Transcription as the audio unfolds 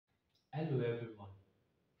Hello everyone,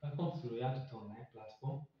 welcome to Royal Tutor Online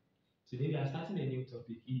platform. Today we are starting a new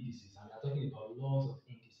topic, indices, and we are talking about laws of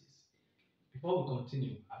indices. Before we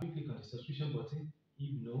continue, have you clicked on the subscription button?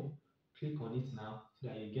 If no, click on it now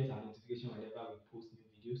so that you get a notification whenever we post new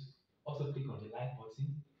videos. Also click on the like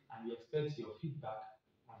button and we expect your feedback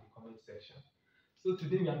on the comment section. So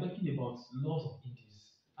today we are talking about laws of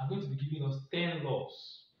indices. I'm going to be giving us 10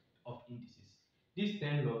 laws of indices. These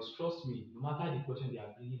 10 laws, trust me, no matter the question they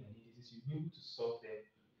are bringing on indices, you'll be able to solve them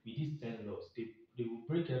with these 10 laws. They will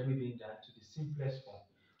break everything down to the simplest form.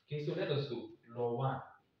 Okay, so let us go. Law 1.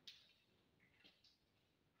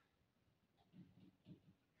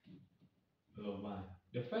 Law 1.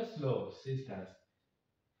 The first law says that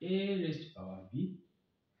a raised to power b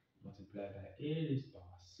multiplied by a raised to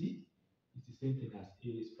power c is the same thing as a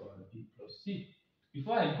raised to power b plus c.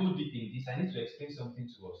 Before I go deep in this, I need to explain something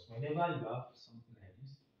to us. Whenever you have something like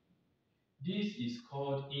this is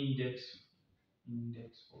called index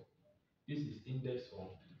form. This is index form,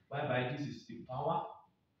 whereby this is the power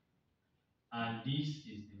and this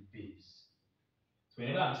is the base. So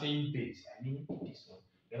whenever I'm saying base, I mean this one.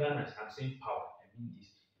 Whenever I'm saying power, I mean this.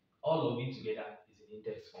 All of it together is an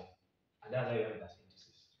index form, and that's how you have it as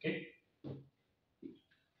indices. Okay.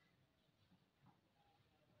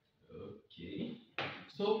 Okay.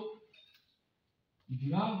 So if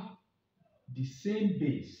you have the same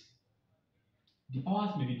base, the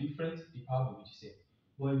powers may be different, the power may be the same.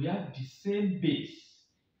 But if you have the same base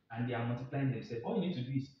and they are multiplying themselves, all you need to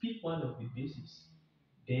do is pick one of the bases,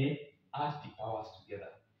 then add the powers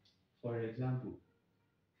together. For example,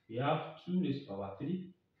 we have 2 raised to power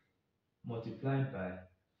 3 multiplied by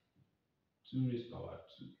 2 raised to power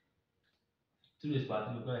 2. 2 raised to power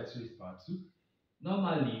 3 multiplied by 2 raised to power 2.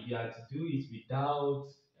 Normally, if you are to do it without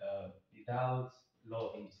law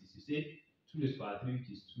of indices, you say 2 raised to power 3,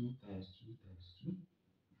 which is 2 times 2 times 2.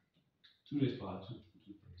 2 raised to power 2,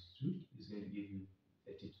 2 times 2 is going to give you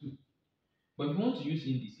 32. But if you want to use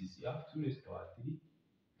indices, you have 2 raised to power 3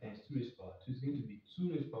 times 2 raised to power 2 is going to be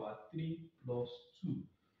 2 raised to power 3 plus 2.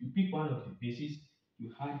 You pick one of the bases,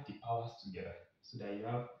 you add the powers together so that you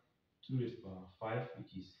have 2 raised to power 5,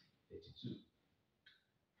 which is 32.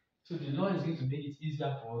 So the law is going to make it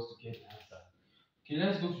easier for us to get the answer. Okay,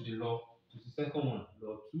 let's go to the law, to the second one,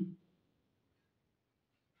 law 2.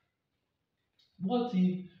 What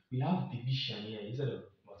if we have division here instead of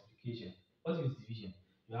multiplication? What if it's division?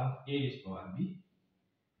 You have a raised to power b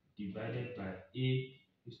divided by a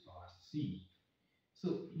raised to power c.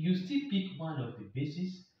 So you still pick one of the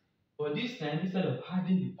bases, but this time instead of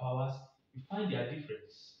adding the powers, you find their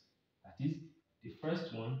difference. That is the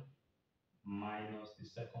first one minus the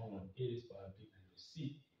second one, a raised to power b minus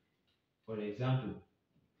c. For example,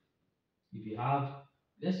 if you have,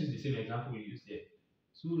 let's use the same example we used here,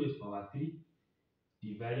 2 raised to power 3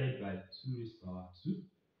 divided by 2 raised to power 2.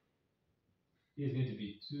 This is going to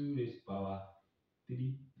be 2 raised to power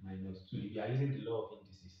 3 minus 2 if you are using the law of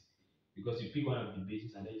indices, because you pick one of the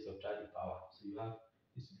bases and then you subtract the power. So you have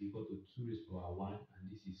this to be equal to 2 raised to power 1 and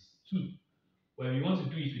this is 2. When we want to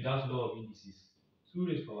do it without law of indices, 2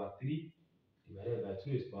 raised to power 3 divided by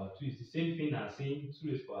 2 raised to power 2 is the same thing as saying 2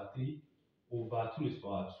 raised to power 3 over 2 raised to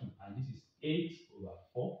power 2, and this is 8 over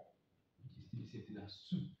 4, which is still the same thing as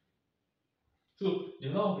 2. So the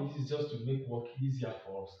law of indices is just to make work easier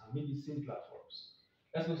for us and make it simpler for us.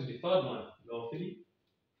 Let's go to the third one, law 3.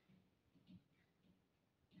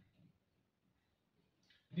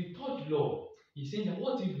 The third law is saying that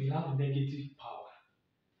what if we have negative power?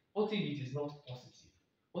 What if it is not positive?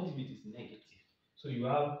 What if it is negative? So you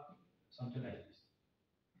have something like this.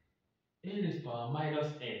 A raised to power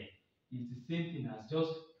minus n is the same thing as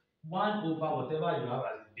just 1 over whatever you have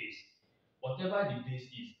as the base. Whatever the base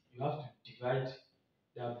is, you have to divide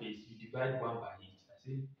that base. You divide 1 by it. I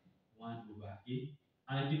say 1 over a.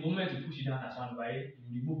 And the moment you push it down as 1 by a,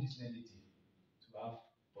 you remove this negative to have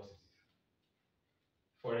positive.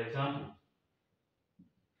 For example,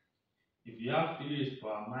 if you have 3 raised to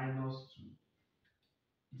power minus 2,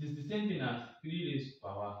 it is the same thing as 3 raised to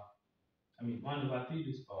power, 1 over 3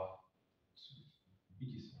 raised to power 2,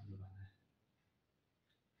 which is 1 over 9.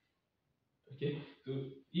 Okay, so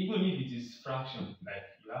even if it is fraction, like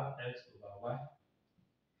you have x over y,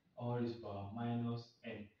 all raised to power minus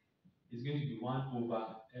n, it's going to be 1 over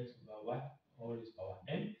x over y, all raised to power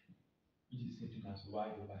n, which is the same thing as y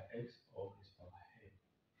over x, all raised to power n.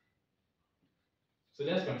 So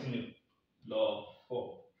let's continue. Law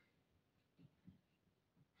 4.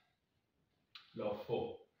 Law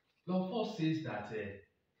 4. Law 4 says that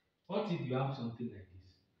what if you have something like this?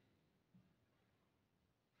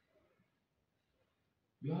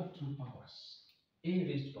 You have 2 powers, a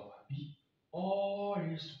raised to power b, all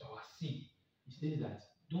raised to power c. says that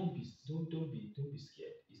don't be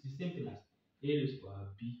scared. It's the same thing as a raised to power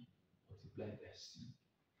b multiplied by c.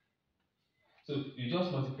 So you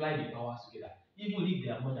just multiply the powers together. Even if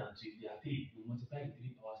they are more than two, if they are three, you multiply the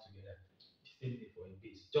three powers together. The same thing for a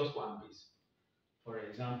base, just one base. For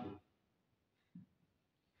example,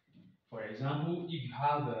 if you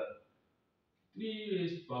have 3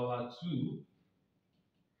 raised power 2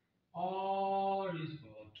 all raised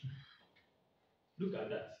power 2. Look at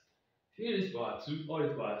that. 3 raised power 2 all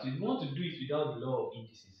raised power 2. If you want to do it without the law of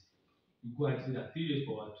indices, you go and say that 3 raised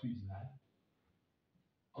power 2 is 9.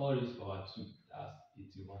 All raised power 2, that's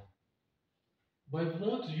 81. But if you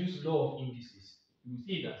want to use law of indices, you will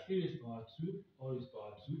see that 3 raised power 2 all raised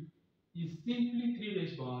power 2 is simply 3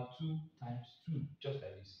 raised power 2 times 2, just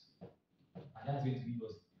like this. And that's going to give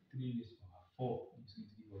us 3 raised power 4, which is going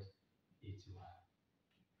to give us 81.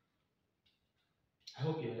 I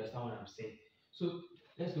hope you understand what I'm saying. So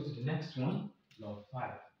let's go to the next one, law of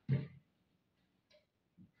 5.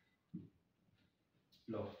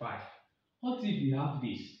 Law of 5. What if we have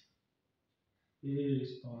this? A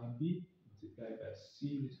raised power b multiplied by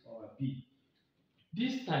c raised power b.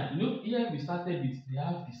 This time, here we started with they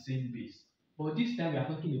have the same base. But this time we are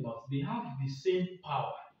talking about they have the same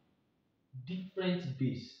power, different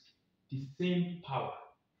base. The same power,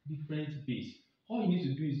 different base. All you need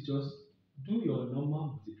to do is just do your normal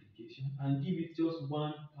multiplication and give it just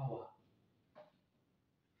one power.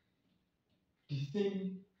 The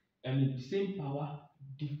same power,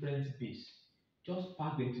 different base. Just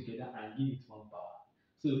pack them together and give it one power.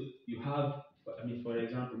 So you have, for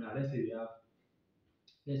example, now let's say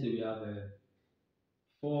we have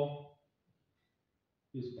 4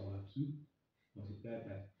 raised power 2 multiplied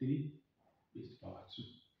by 3 raised power 2.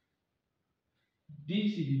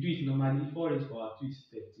 This, if you do it normally, 4 raised power 2 is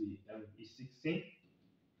 16.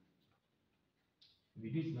 If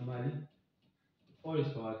you do it normally, 4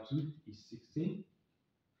 raised power 2 is 16.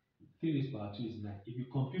 3 raised power 2 is 9. If you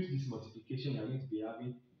compute this multiplication, you are going to be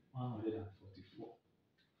having 144.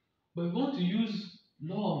 But if you want to use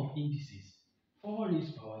law of indices, 4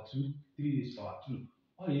 raised power 2, 3 raised power 2.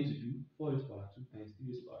 All you need to do, 4 raised power 2 times 3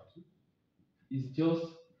 raised power 2, is just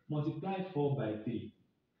multiply 4 by 3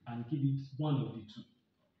 and give it one of the two.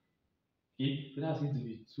 Okay, so that's going to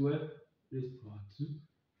be 12 raised power 2,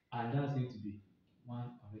 and that's going to be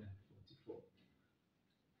 144.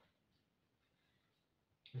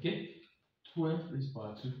 Okay, 12 raised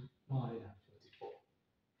power 2, 144.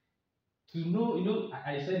 To know,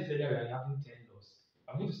 I said this earlier, we are having 10 laws.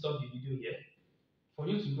 I'm going to stop the video here. For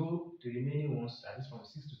you to know the remaining ones, at least from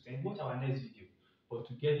 6 to 10, watch our next video. But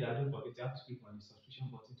to get that, don't forget you have to click on the subscription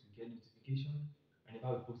button to get notification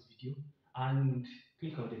whenever we post video, and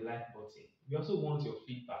click on the like button. We also want your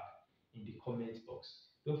feedback in the comment box.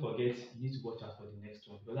 Don't forget you need to watch out for the next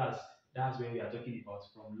one, because that's when we are talking about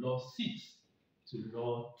from law 6 to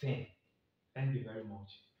law 10. Thank you very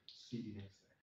much. See you next.